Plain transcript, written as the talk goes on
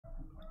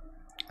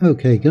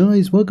Okay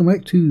guys, welcome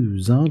back to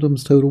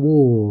Tsardoms Total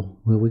War,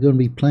 where we're going to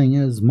be playing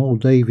as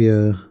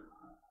Moldavia.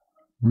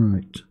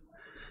 Right.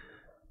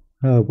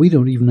 We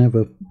don't even have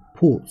a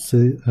port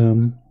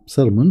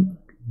settlement.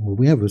 Well,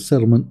 we have a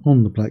settlement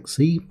on the Black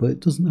Sea, but it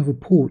doesn't have a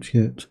port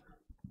yet.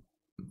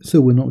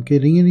 So we're not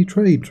getting any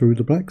trade through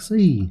the Black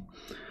Sea.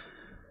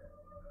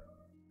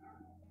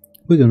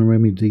 We're going to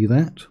remedy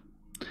that.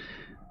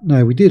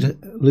 Now, we did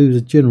lose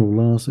a general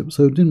last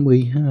episode, didn't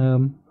we?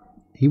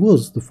 He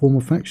was the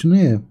former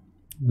factionaire.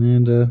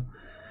 And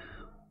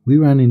we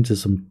ran into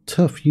some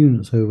tough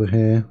units over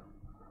here.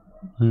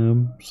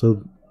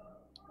 So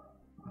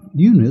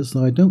units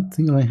that I don't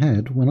think I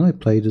had when I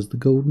played as the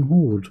Golden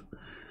Horde.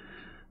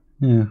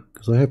 Yeah,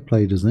 because I have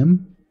played as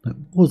them. That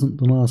wasn't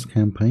the last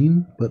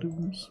campaign, but it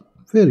was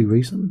fairly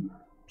recent.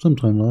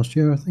 Sometime last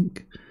year, I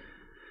think.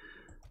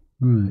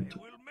 Right.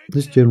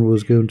 This general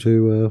is going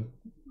to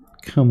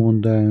come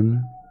on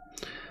down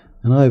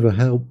and either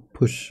help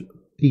push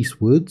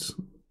eastwards,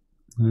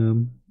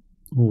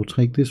 or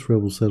take this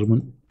rebel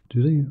settlement.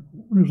 Do they?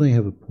 I wonder if they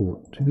have a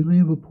port. Do they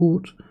have a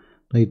port?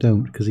 They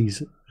don't, because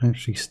he's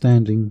actually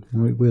standing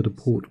right where the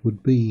port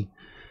would be.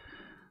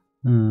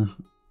 Do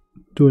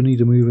I need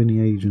to move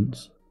any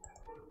agents?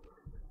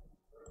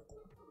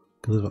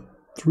 Because I've got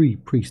 3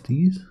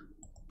 priesties.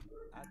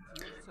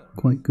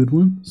 Quite good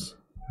ones.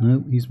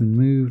 No, he's been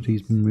moved,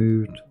 he's been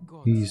moved.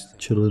 He's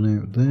chilling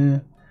out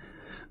there.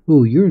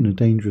 Oh, you're in a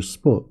dangerous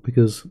spot,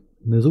 because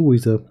there's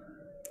always a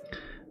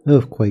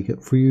earthquake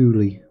at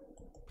Friuli.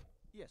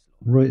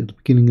 Right at the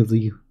beginning of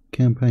the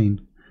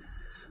campaign.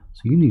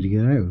 So you need to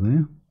get out of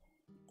there.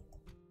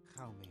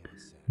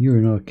 You're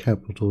in our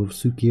capital of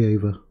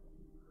Sukieva.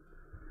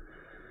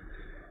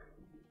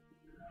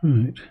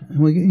 Right,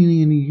 am I getting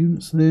any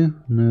units there?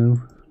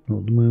 No, not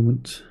at the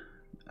moment.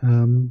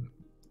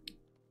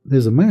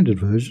 There's a mounted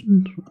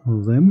version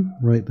of them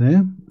right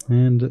there,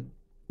 and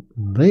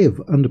they have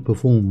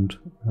underperformed.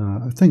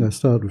 I think I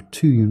started with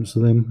 2 units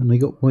of them and they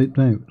got wiped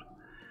out.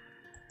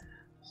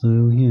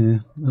 So yeah,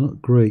 they're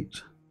not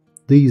great.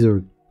 These are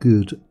a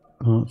good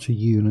archer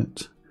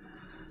unit,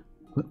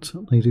 but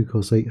they do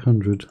cost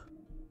 800.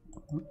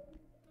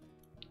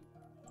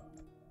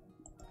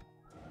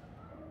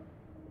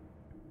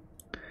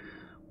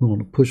 We want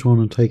to push on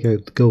and take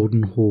out the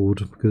Golden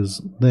Horde,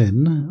 because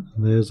then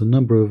there's a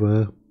number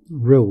of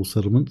rural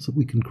settlements that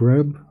we can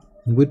grab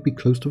and we'd be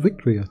close to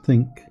victory, I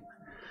think.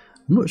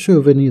 I'm not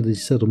sure if any of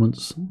these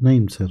settlements,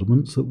 named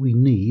settlements, that we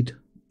need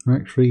are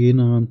actually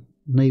in our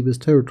neighbour's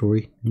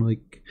territory,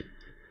 like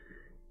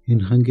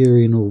in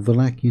Hungarian or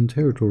Wallachian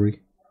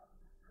territory,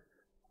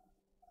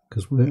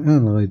 because we're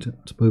allied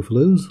to both of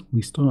those.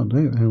 We started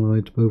out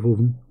allied to both of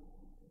them.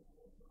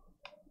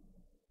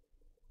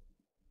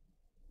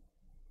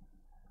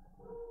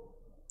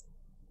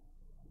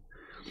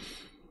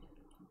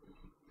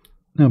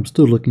 Now I'm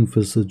still looking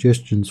for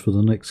suggestions for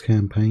the next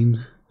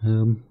campaign,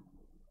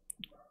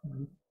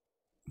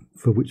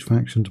 for which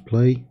faction to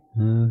play.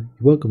 You're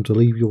welcome to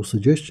leave your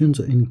suggestions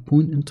at any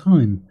point in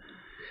time,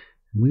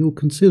 and we will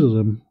consider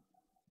them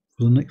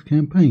for the next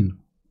campaign.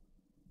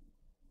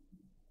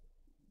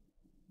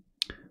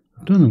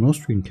 I've done an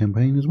Austrian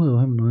campaign as well,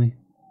 haven't I?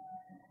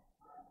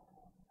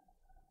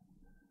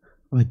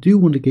 I do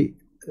want to get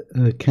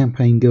a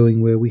campaign going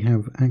where we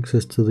have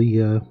access to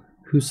the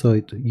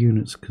Hussite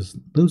units, because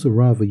those are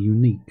rather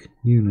unique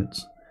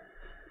units.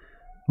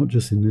 Not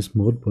just in this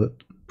mod,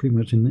 but pretty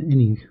much in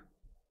any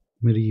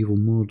medieval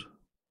mod.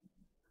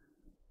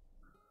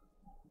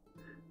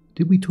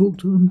 Did we talk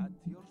to them?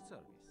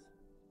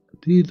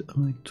 Did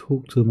I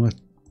talk to them? I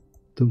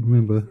don't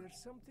remember.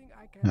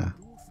 Ah.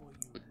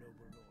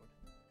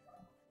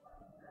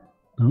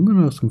 Now I'm going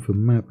to ask them for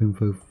map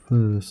info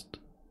first.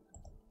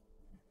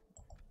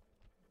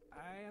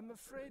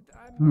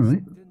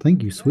 Alright,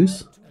 thank you,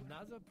 Swiss.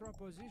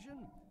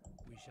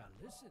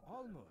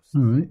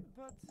 Alright.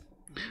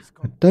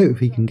 I doubt if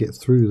he can get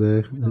through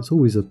there. It's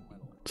always a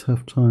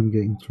tough time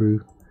getting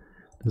through.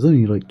 There's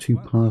only like 2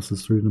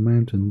 passes through the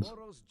mountains.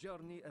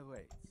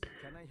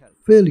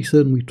 Fairly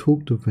certain we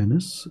talked to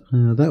Venice.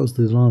 That was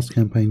the last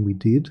campaign we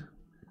did.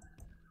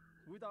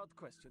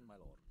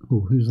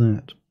 Oh, who's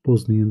that?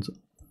 Bosnians.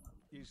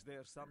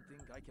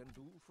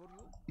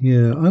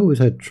 Yeah, I always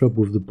had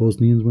trouble with the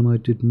Bosnians when I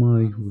did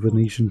my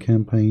Venetian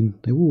campaign.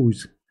 They were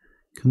always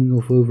coming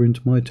off over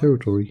into my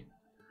territory.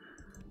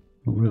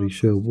 Not really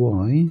sure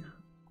why.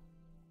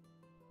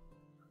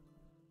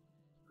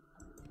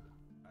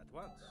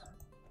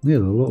 We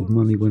had a lot of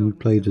money when we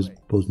played as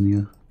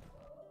Bosnia.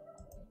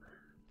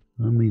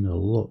 I mean a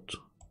lot.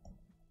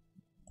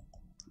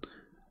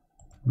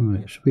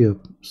 Alright, should be a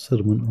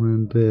settlement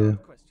around there.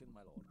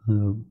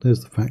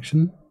 There's the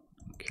faction,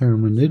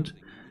 Karamanid.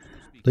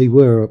 They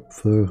were up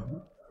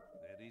for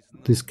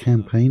this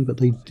campaign, but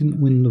they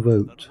didn't win the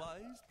vote.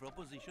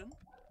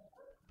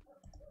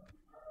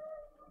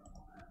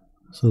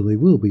 So they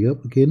will be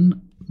up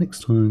again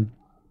next time.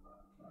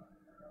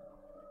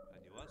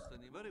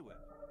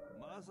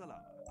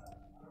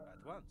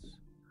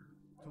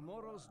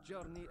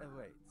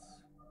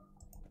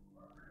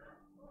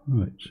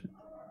 Right,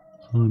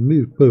 I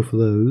moved both of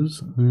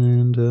those,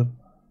 and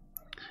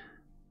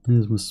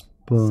there's my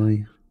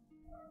spy.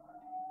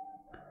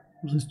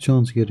 What's his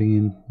chance of getting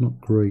in?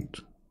 Not great.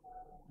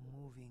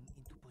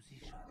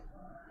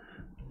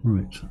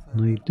 Right,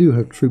 they do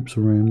have troops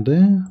around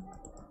there.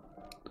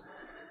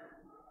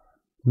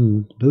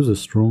 Those are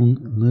strong,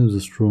 and those are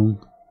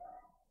strong.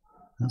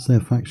 That's their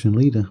faction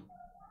leader.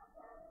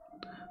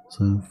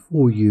 So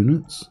 4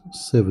 units,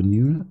 7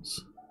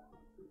 units.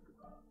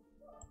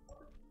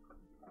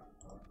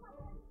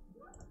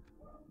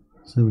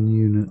 7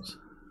 units.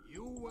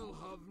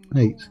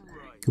 8.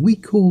 Can we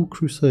call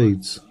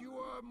crusades?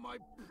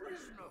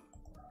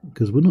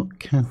 Because we're not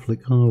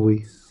Catholic, are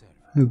we?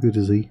 How good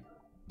is he?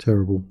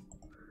 Terrible.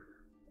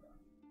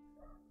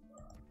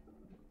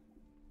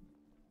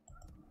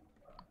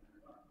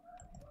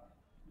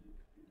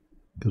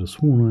 Could have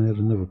sworn I had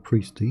another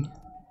priesty.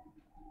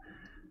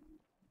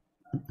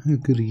 How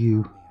good are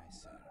you?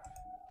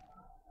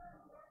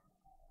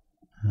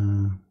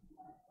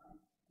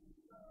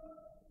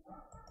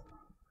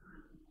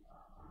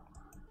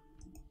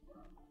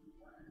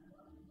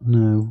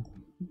 No.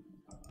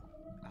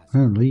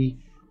 Apparently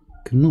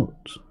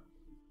cannot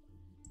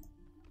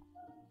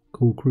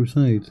call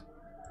crusades.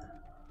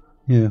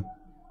 Yeah,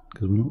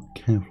 because we're not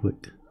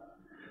Catholic.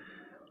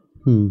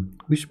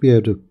 We should be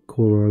able to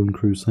call our own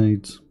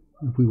crusades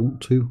if we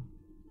want to.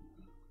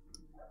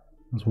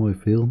 That's what I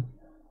feel.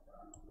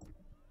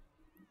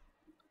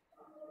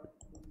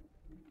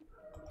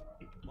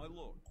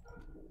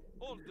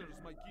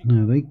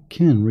 Now they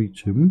can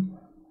reach him,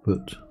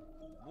 but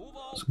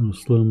it's going to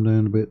slow them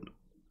down a bit.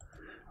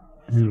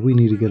 And we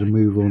need to get a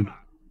move on.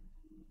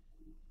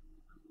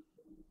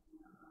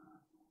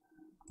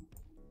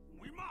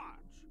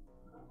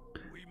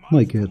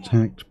 Might get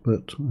attacked,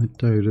 but I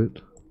doubt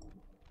it.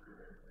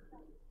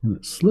 And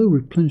it's slow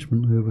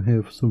replenishment over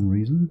here for some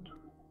reason.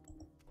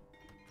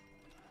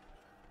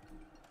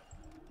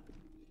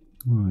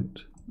 Right,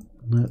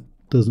 that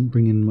doesn't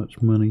bring in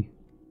much money.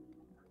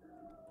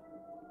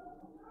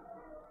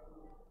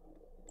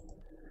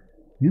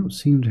 We don't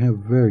seem to have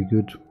very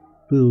good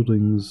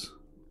buildings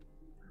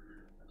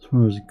as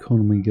far as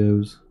economy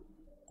goes.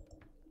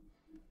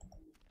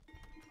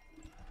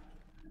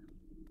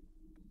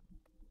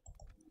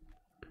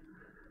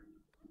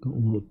 Got a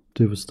lot of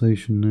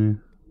devastation now.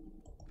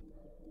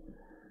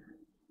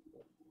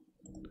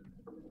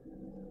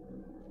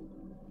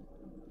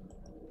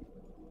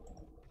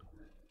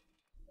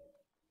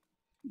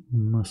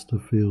 Muster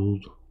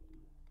field.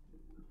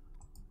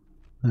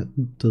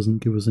 That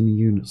doesn't give us any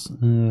units.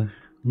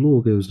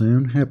 Law goes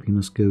down,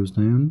 happiness goes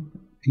down,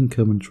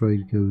 income and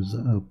trade goes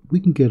up.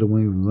 We can get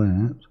away with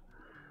that.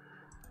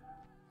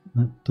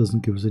 That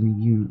doesn't give us any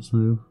units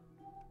though.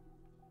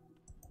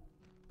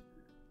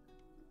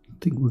 I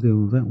think we'll go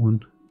with that one.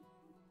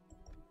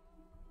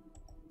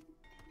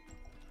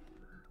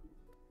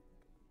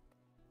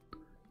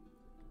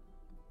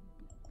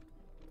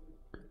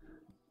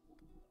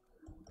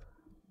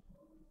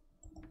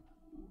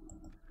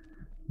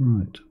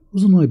 Right,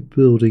 wasn't I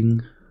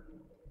building...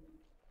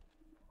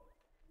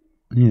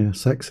 Yeah,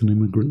 Saxon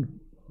immigrant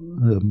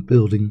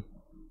building,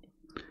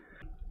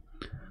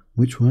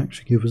 which will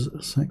actually give us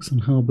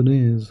Saxon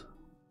Harbineers.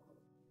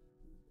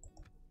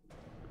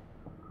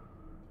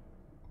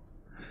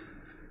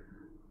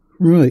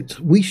 Right,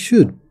 we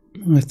should,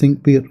 I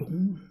think, be at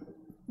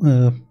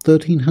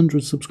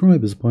 1,300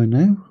 subscribers by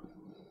now,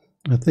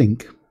 I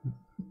think.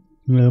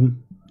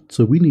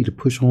 So we need to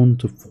push on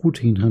to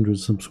 1,400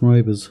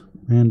 subscribers,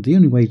 and the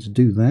only way to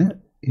do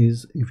that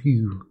is if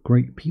you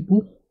great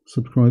people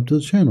subscribe to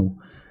the channel,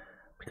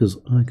 because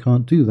I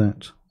can't do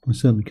that. I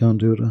certainly can't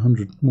do it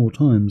 100 more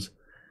times.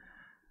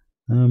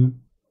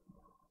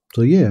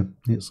 So yeah,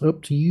 it's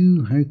up to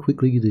you how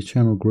quickly the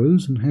channel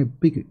grows and how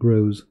big it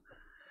grows.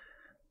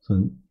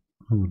 So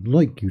I would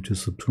like you to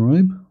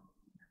subscribe,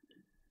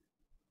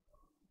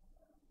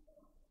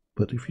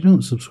 but if you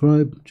don't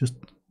subscribe, just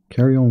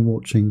carry on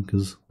watching,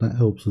 because that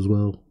helps as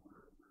well.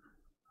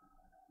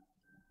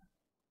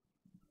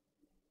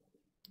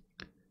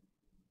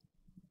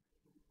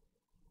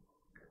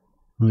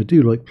 I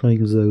do like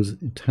playing as those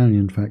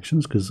Italian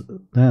factions, because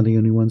they're the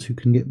only ones who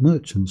can get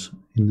merchants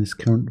in this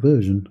current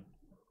version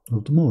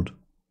of the mod.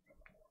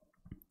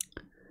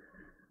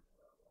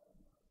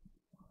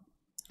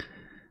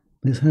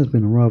 This has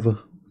been a rather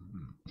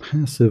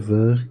passive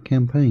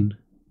campaign.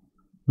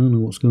 I don't know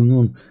what's going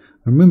on.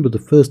 I remember the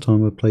first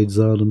time I played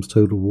Tsardoms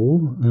Total War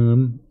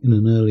in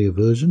an earlier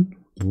version,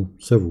 or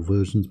several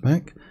versions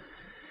back.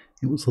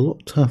 It was a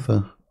lot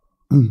tougher,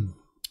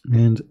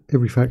 and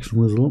every faction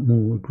was a lot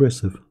more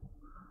aggressive.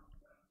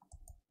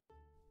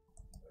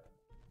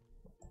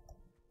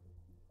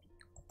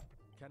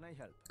 Can I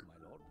help, my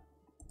lord?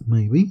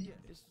 Maybe.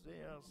 Is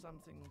there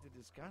something to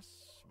discuss,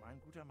 mein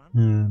guter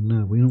Mann?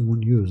 No, we don't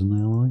want you as an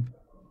ally.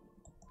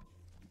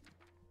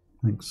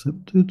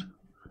 Accepted.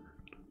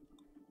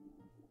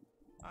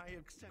 I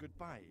accept.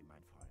 Goodbye, my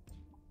friend.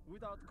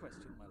 Without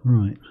question, my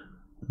lord. Right.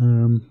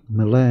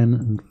 Milan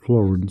and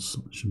Florence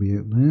should be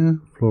out there.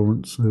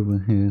 Florence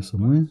over here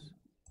somewhere.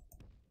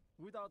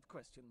 Without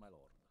question, my lord.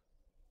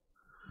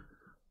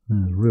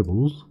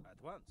 rebels.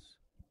 At once.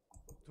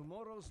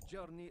 Tomorrow's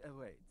journey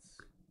awaits.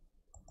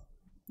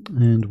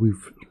 And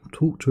we've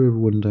talked to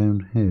everyone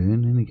down here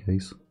in any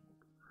case.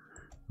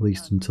 At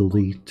least until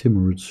the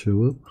Timurids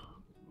show up.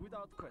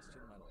 Without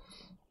question, my lord.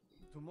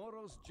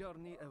 Tomorrow's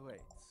journey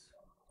awaits.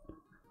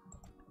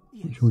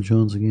 What's your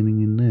chance of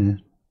getting in there?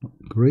 Not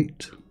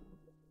great.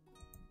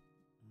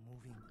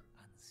 Moving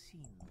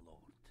unseen, Lord.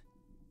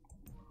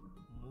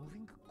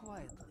 Moving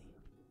quietly.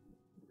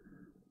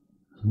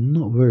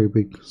 Not a very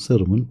big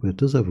settlement, but it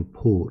does have a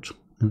port.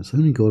 And it's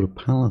only got a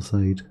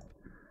palisade.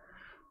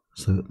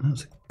 So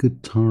that's a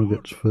good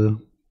target for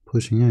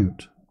pushing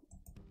out.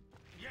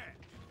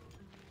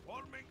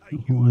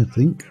 That's what I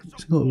think.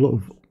 It's got a lot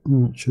of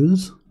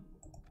archers.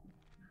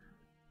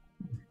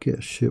 Get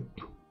a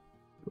ship.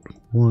 But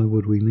why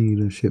would we need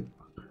a ship?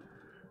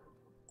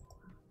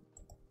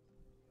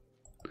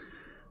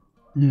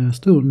 Yeah, I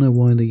still don't know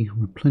why the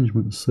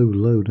replenishment is so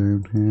low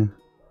down here.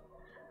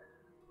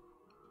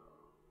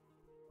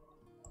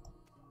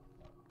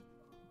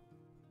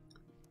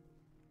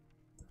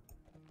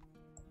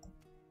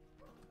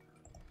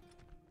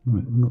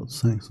 Right, we've got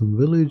Saxon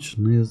village,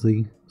 and there's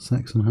the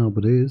Saxon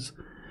halberdiers,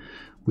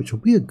 which will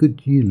be a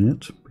good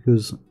unit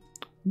because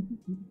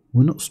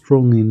we're not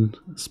strong in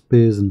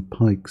spears and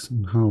pikes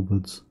and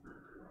halberds.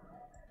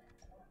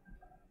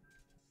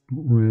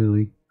 Not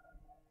really.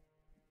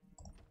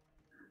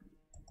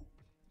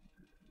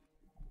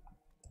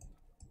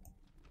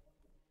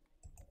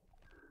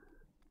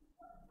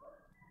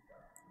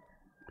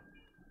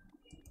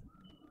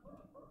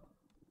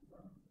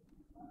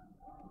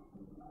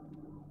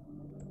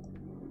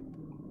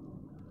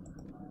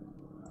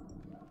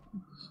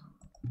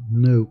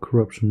 No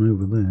corruption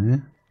over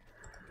there,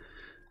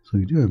 so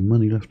we do have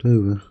money left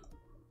over.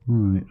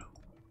 Right,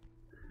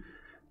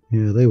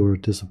 yeah, they were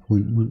a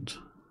disappointment.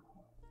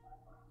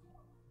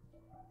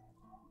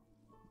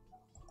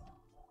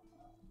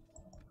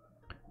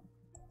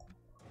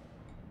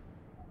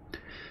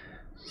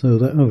 So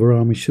that other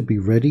army should be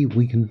ready.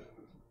 We can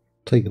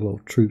take a lot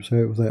of troops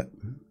out of that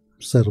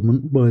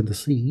settlement by the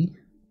sea,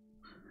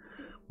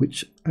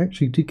 which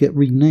actually did get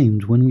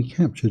renamed when we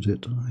captured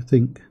it, I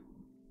think.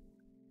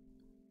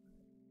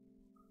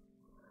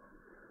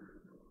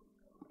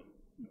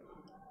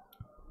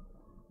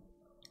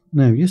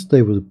 Now,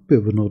 yesterday was a bit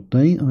of an odd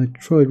day. I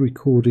tried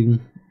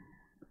recording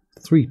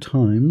 3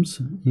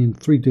 times in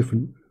 3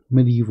 different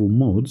medieval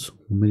mods,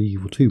 or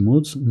medieval 2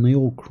 mods, and they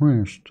all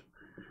crashed.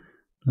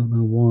 Don't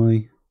know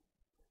why.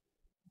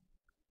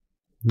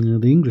 Now,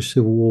 the English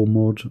Civil War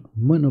mod,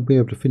 might not be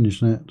able to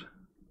finish that.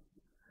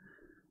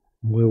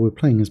 Well, we're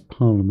playing as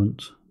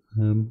Parliament,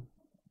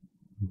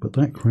 but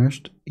that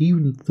crashed.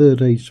 Even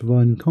Third Age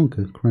Divide and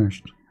Conquer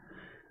crashed,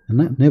 and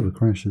that never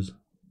crashes.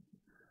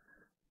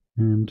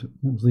 And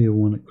what was the other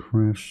one that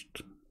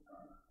crashed?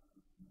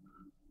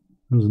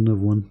 There was another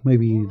one.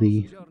 Maybe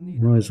the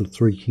Rise of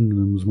 3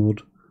 Kingdoms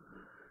mod.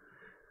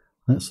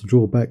 That's the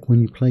drawback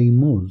when you play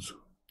mods,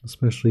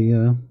 especially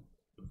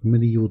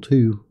Medieval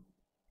 2.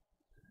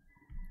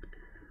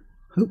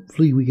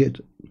 Hopefully we get,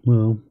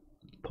 well,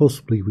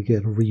 possibly we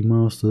get a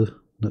remaster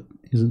that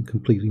isn't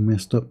completely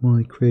messed up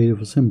by Creative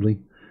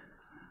Assembly.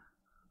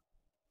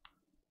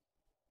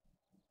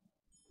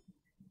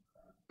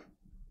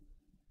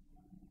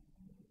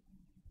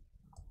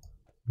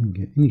 Didn't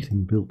get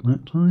anything built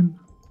that time.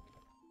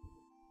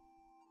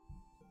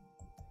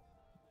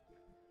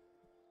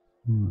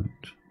 Right.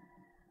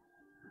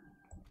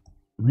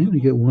 They only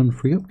get 1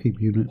 free upkeep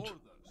unit,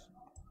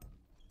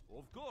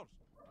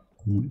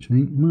 which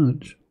ain't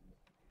much.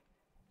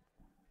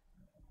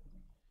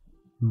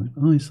 Right,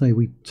 I say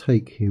we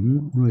take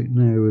him right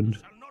now and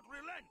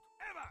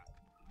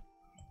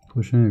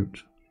push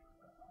out.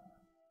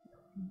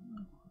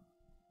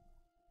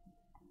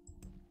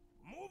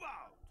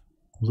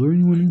 Was there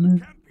anyone in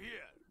there?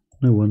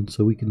 No one,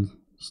 so we can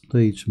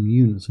stage some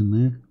units in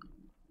there.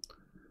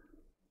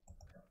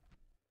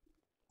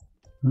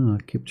 Ah,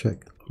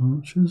 Kipchak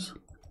archers.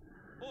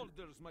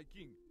 Orders, my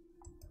king.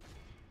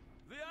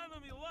 The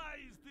enemy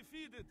lies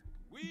defeated.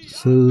 We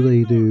So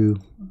they do.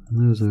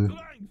 And those are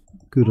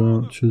good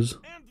archers.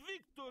 and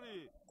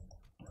victory.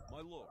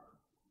 My lord.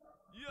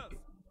 Yes.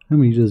 How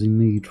many does he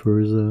need for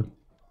his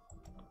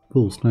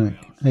full stack?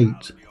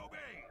 8.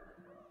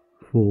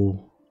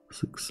 4,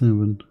 6,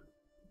 7.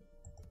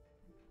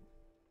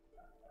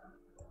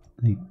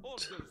 8.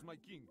 Orders, my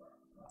king.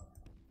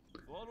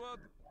 Forward.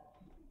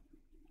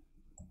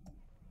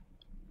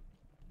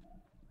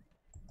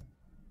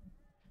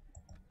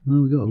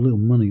 Well, we got a little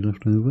money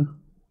left over.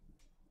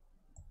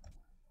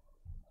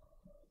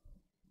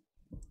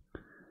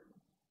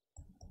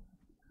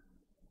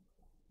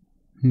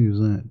 Who's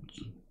that?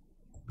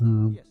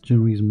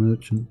 Genoese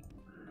merchant.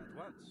 At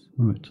once.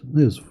 Right,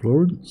 there's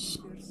Florence.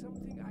 There's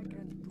something I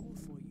can do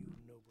for you,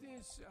 noble.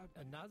 This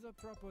another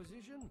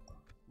proposition?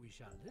 We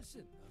shall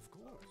listen, of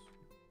course.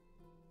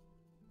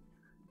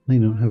 They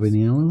don't have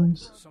any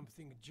allies.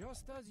 Something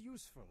just as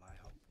useful, I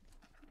hope.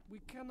 We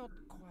cannot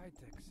quite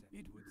accept.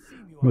 It would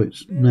seem you Right,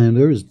 are now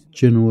there is reasonable.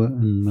 Genoa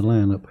and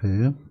Milan up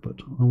here,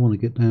 but I want to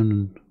get down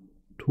and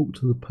talk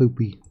to the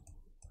Popey.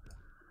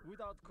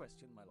 Without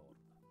question, my lord.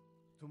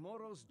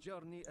 Tomorrow's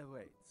journey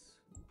awaits.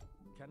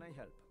 Can I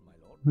help, my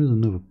lord? There's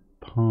another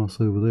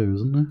pass over there,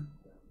 isn't there?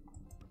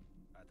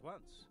 At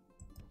once.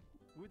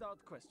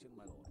 Without question,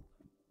 my lord.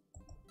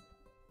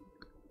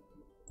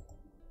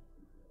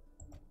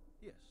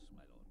 Yes,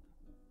 my lord.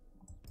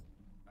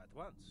 At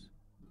once.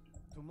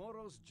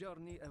 Tomorrow's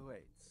journey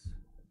awaits.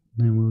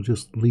 Then we'll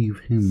just leave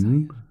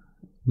him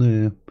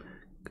there,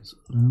 because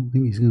I don't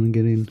think he's going to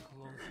get in.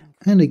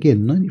 And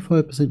again,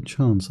 95%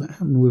 chance. That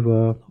happened with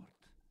our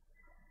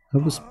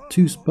other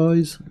two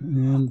spies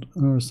and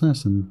our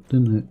assassin,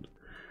 didn't it?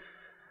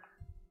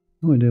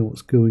 No idea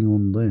what's going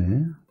on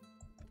there.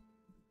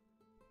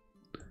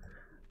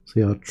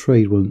 See, our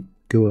trade won't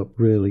go up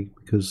really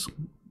because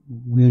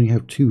we only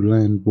have two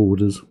land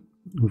borders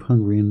with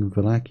Hungary and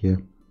Wallachia.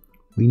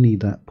 We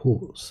need that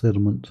port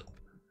settlement.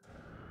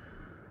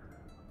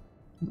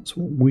 That's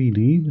what we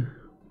need.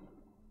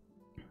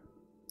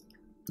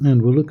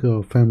 And we'll look at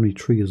our family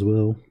tree as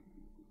well.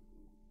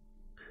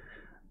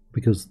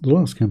 Because the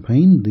last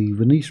campaign, the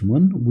Venetian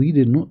one, we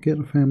did not get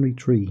a family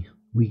tree.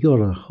 We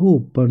got a whole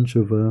bunch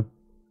of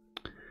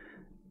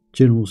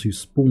generals who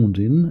spawned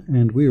in,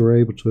 and we were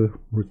able to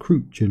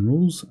recruit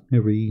generals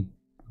every,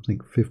 I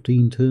think,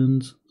 15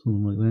 turns,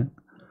 something like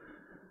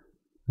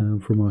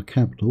that, from our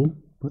capital.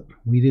 But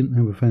we didn't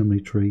have a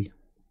family tree.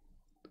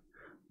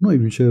 I'm not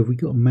even sure if we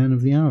got a Man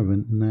of the Hour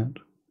event in that,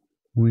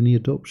 or any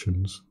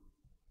adoptions.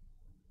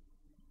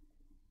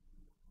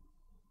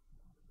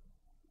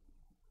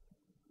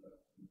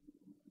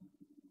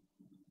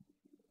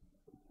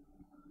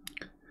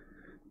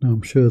 Now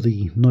I'm sure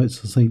the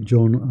Knights of St.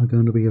 John are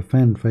going to be a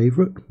fan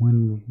favourite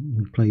when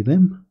we play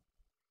them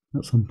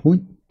at some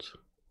point.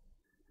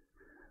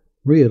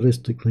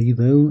 Realistically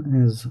though,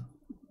 as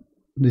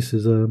this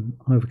is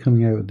either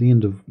coming out at the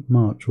end of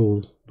March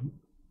or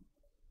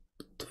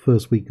the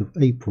first week of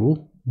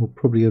April, we'll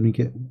probably only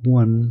get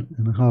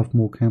 1.5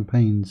 more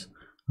campaigns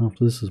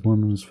after this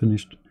one was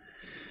finished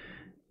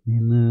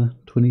in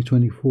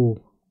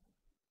 2024.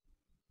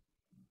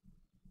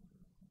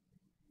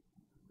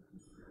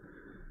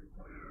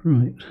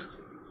 Right,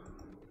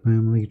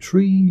 family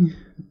tree,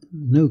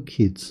 no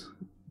kids.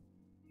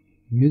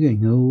 You're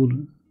getting old.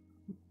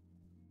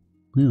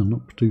 They are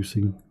not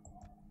producing.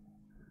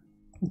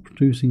 Not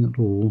producing at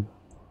all.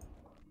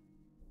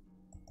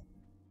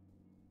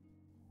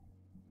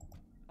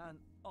 An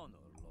honor,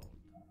 lord.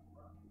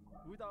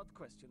 Without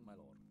question, my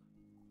lord.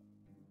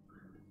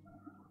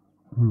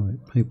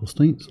 Alright, Papal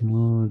States,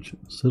 large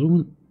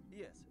settlement.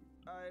 Yes,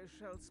 I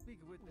shall speak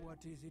with... What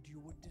is it you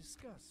would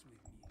discuss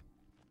with me?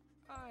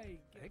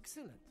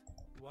 Excellent.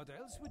 What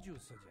else would you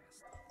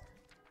suggest?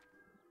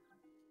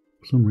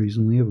 For some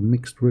reason we have a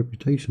mixed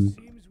reputation.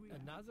 Seems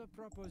another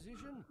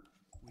proposition.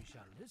 We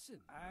shall listen.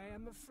 I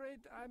am afraid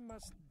I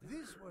must.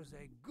 This was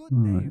a good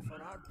day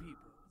for our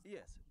people.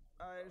 Yes,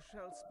 I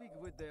shall speak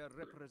with their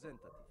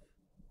representative.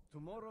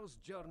 Tomorrow's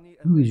journey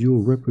Who is your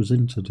awaits.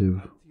 representative?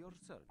 At your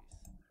service.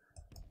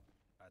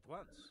 At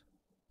once.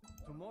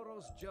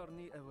 Tomorrow's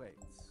journey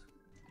awaits.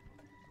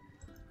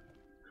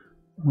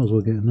 Might as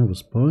well get another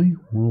spy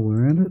while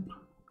we're at it.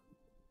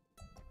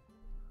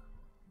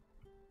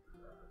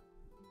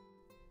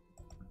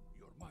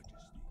 Your Majesty.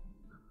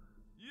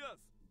 Yes.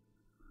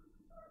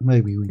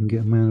 Maybe we can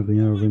get a Man of the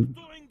Hour event.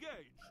 To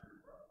engage.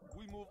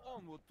 We move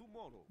onward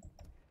tomorrow.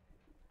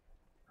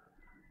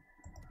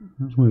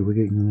 That's where we're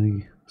getting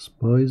the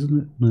spies,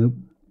 isn't it? Nope.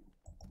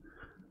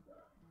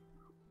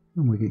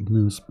 And we're getting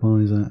those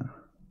spies at.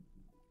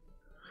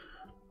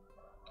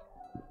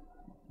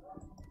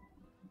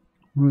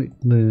 Right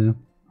there.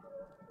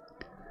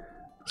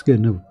 Let's get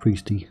another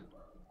priesty.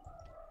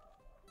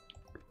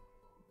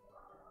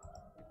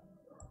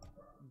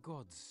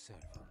 God's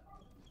servant.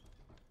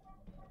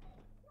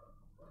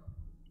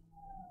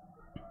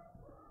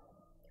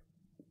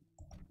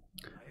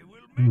 I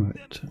will make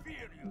Right. them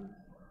fear you.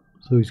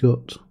 So he's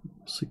got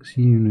 6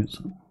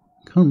 units.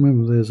 Can't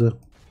remember if there's a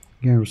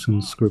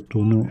garrison script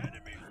or not.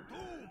 Enemy's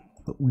doom.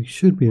 But we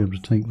should be able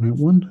to take that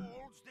one.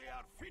 Walls, they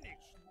are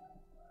finished.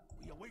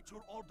 We await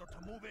your order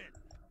to move in.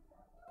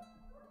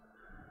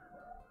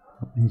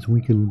 That means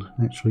we can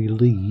actually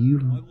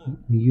leave a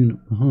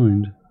unit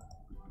behind.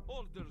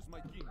 Orders, my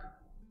king.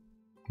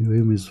 Give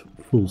him his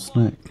full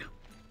snack.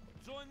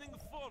 Joining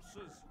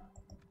forces.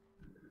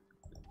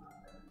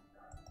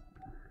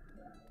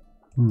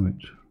 Right,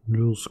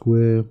 drill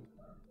square,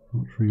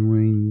 archery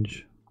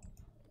range.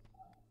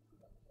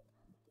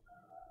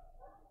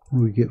 What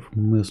do we get from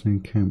the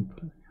mercenary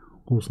camp?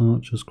 Horse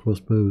archers,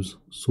 crossbows,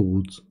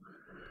 swords.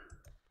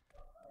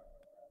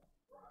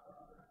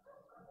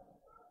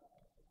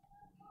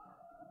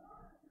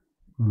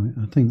 Right,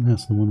 I think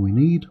that's the one we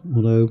need,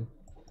 although,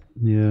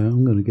 yeah,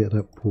 I'm going to get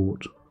that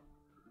port.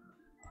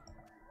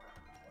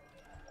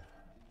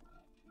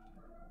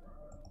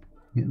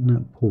 Getting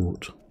that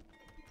port.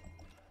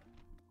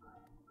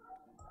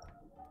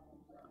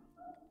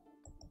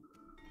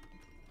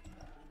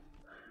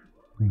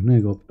 We've now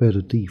got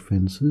better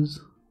defences.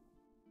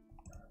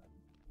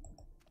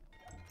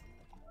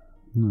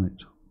 Right.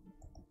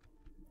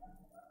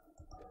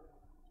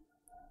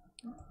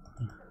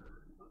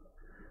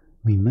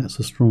 I mean, that's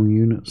a strong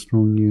unit,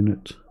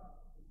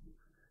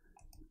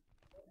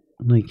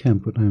 And they can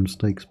put down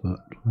stakes, but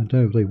I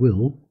doubt if they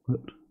will.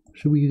 But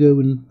should we go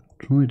and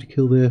try to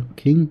kill their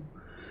king?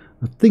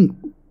 I think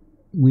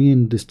we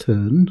end this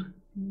turn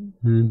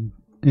and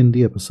end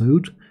the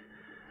episode.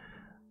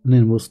 And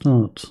then we'll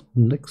start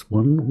the next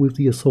one with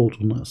the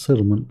assault on that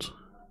settlement.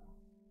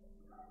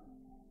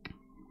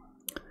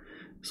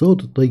 It's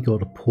odd that they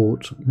got a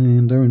port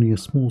and they're only a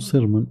small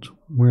settlement,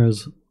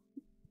 whereas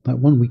that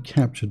one we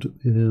captured,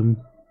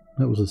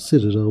 that was a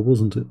citadel,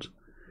 wasn't it?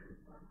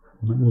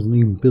 And that wasn't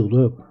even built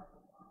up.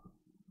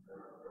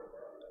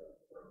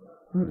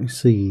 Let me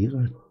see,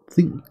 I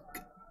think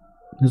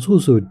there's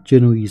also a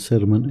Genoese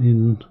settlement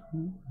in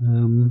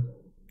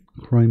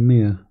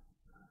Crimea.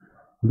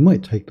 We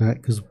might take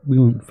that because we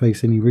won't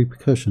face any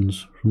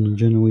repercussions from the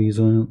Genoese,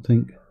 I don't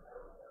think.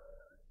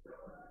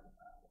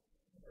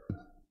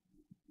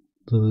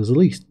 So there's at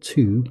least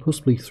 2,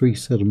 possibly 3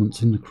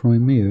 settlements in the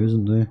Crimea,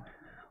 isn't there?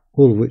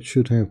 All of which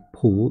should have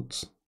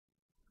ports.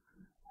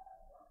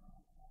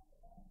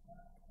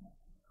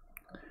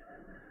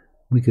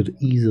 We could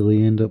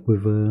easily end up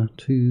with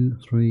 2,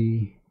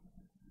 3,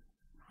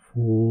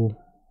 4,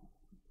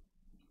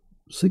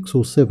 6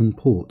 or 7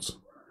 ports.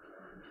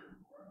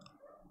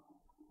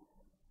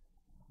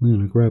 We're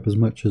going to grab as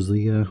much as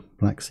the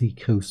Black Sea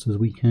coast as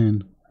we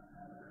can.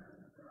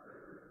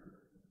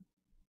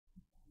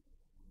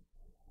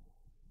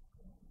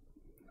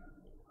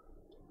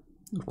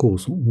 Of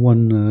course,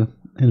 one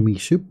enemy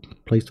ship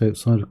placed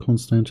outside of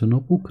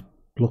Constantinople could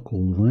block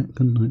all of that,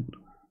 couldn't it?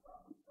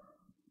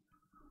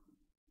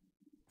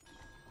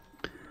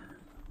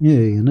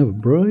 Yay, another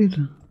bride,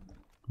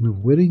 another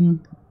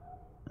wedding.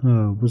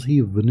 Was he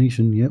a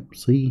Venetian? Yep,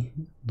 see,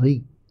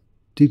 they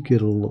did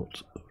get a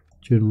lot of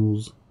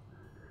generals.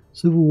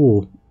 Civil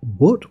War.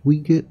 What? We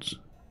get...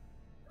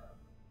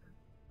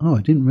 Oh,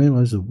 I didn't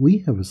realise that we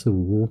have a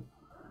civil war.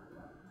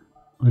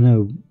 I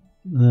know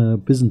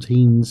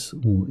Byzantines,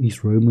 or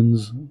East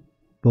Romans,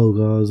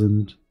 Bulgars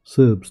and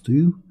Serbs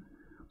do.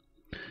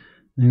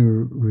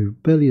 They're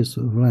rebellious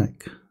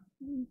Vlach.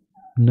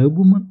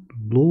 Nobleman?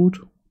 Lord?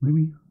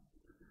 Maybe?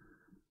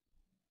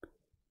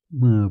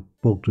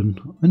 Bogdan.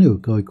 I knew a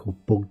guy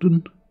called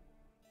Bogdan.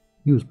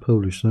 He was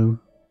Polish though.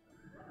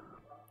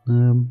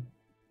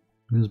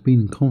 Has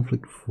been in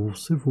conflict for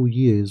several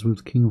years with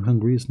the King of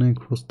Hungary. Has now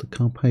crossed the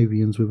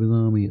Carpathians with his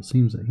army. It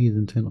seems that he is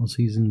intent on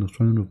seizing the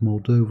throne of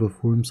Moldova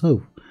for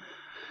himself.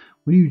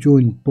 Will you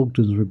join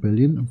Bogdan's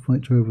rebellion and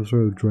fight to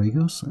overthrow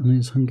Dragos and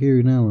his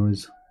Hungarian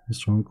allies,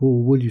 historical,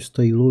 or will you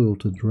stay loyal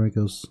to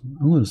Dragos?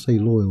 I'm going to stay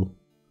loyal.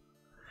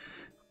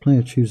 The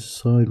player chooses a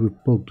side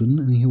with Bogdan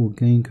and he will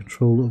gain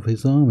control of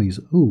his armies.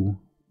 Oh,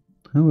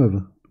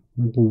 however,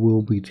 war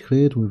will be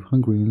declared with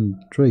Hungary and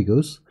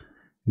Dragos,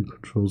 who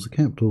controls the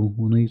capital,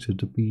 will need to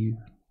be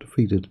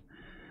defeated.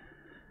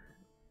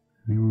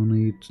 They will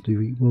need to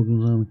defeat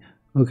Bogdan's army.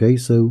 Okay,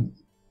 so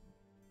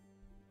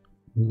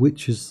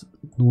which is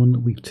the one that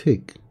we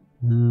tick?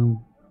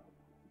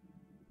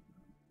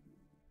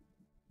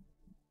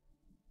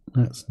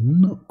 That's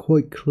not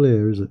quite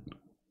clear, is it?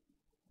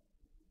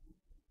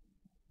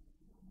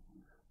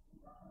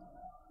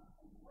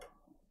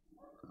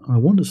 I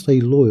want to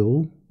stay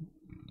loyal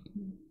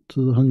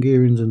to the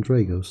Hungarians and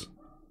Dragos.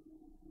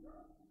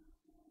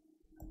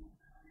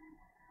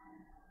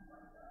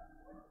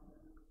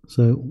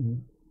 So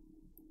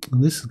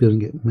this is going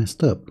to get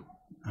messed up.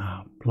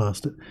 Ah,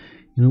 blast it.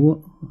 You know what?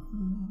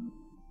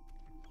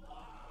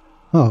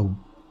 Oh.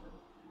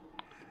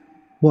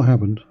 What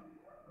happened?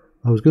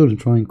 I was going to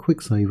try and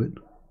quick save it.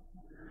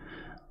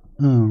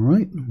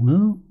 Alright,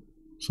 well,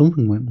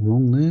 something went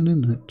wrong there,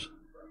 didn't it?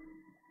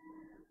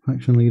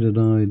 Faction leader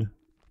died.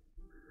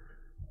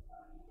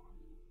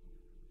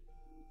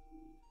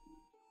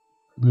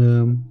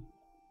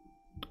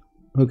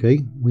 Okay,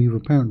 we've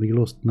apparently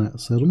lost that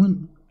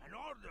settlement.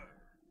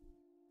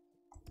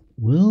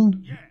 Well,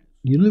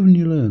 you live and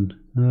you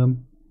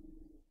learn.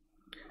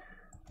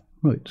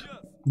 Right,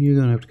 you're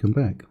going to have to come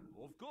back.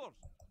 Of course.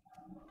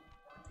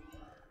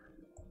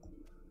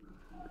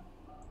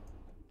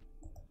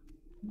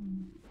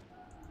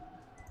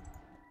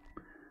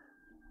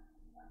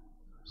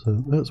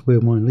 So that's where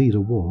my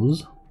leader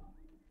was.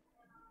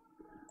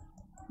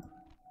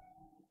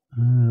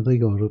 They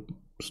got a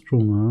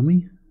strong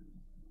army.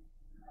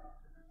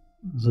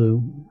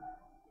 So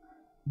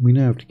we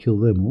now have to kill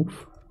them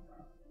off.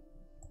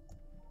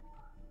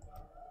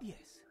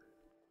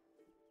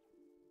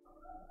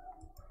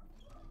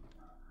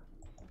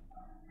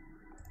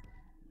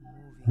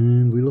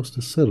 And we lost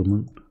a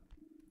settlement.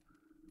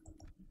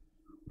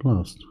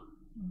 Blast.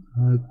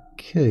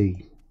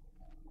 Okay.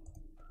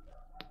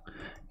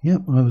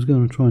 Yep, I was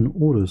going to try and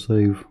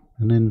autosave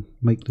and then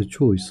make the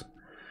choice.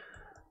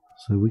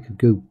 So we could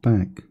go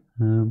back.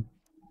 But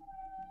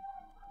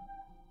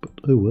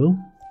oh well.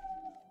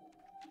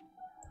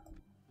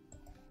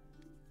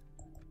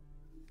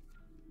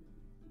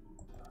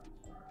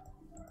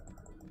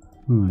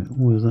 Alright,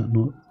 why is that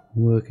not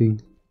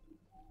working?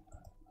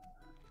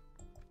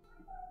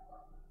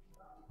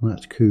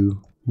 Latch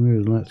coup. Where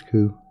is Latch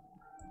coup?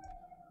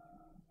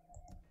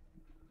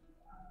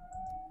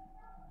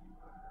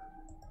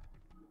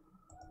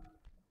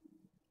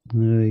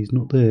 He's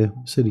not there. It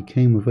said he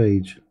came of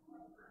age.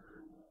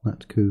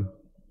 That's cool.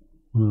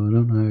 Well, I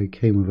don't know how he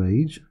came of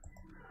age.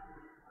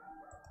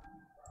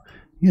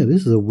 Yeah,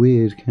 this is a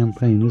weird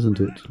campaign, isn't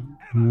it?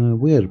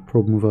 We had a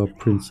problem with our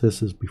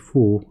princesses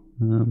before.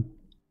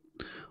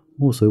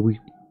 Also, we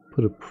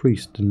put a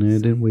priest in there,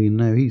 didn't we? And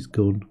now he's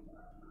gone.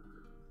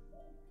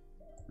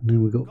 And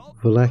then we got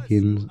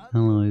Valachian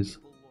allies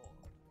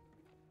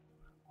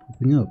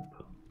popping up.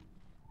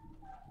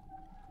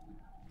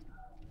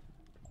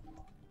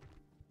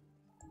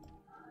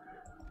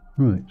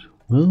 Right,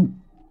 well,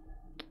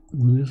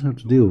 we'll just have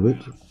to deal with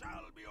it.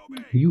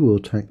 You will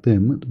attack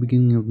them at the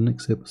beginning of the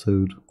next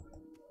episode.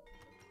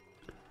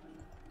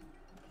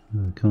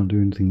 Can't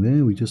do anything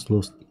there, we just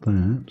lost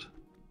that.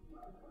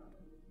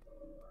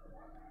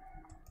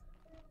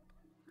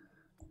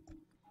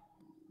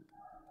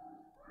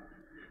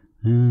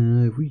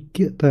 If we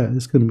get that,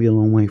 it's going to be a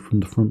long way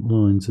from the front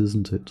lines,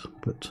 isn't it?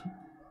 But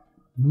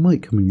it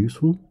might come in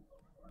useful.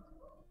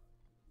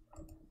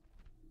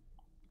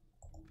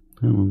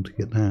 How long to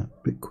get that?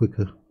 A bit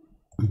quicker.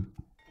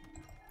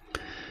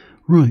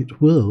 Right,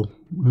 well,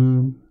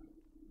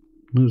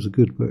 those are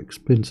good but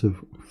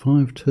expensive.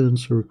 5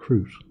 turns to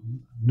recruit.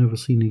 Never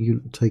seen a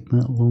unit take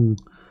that long.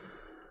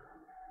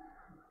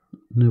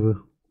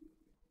 Never.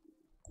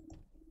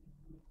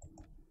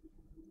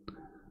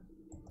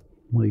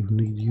 Might even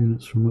need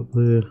units from up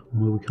there,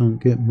 where we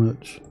can't get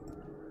much.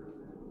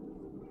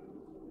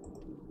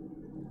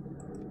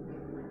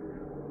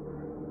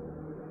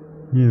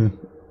 Yeah.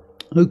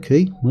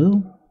 Okay,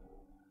 well,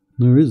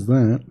 there is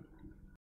that.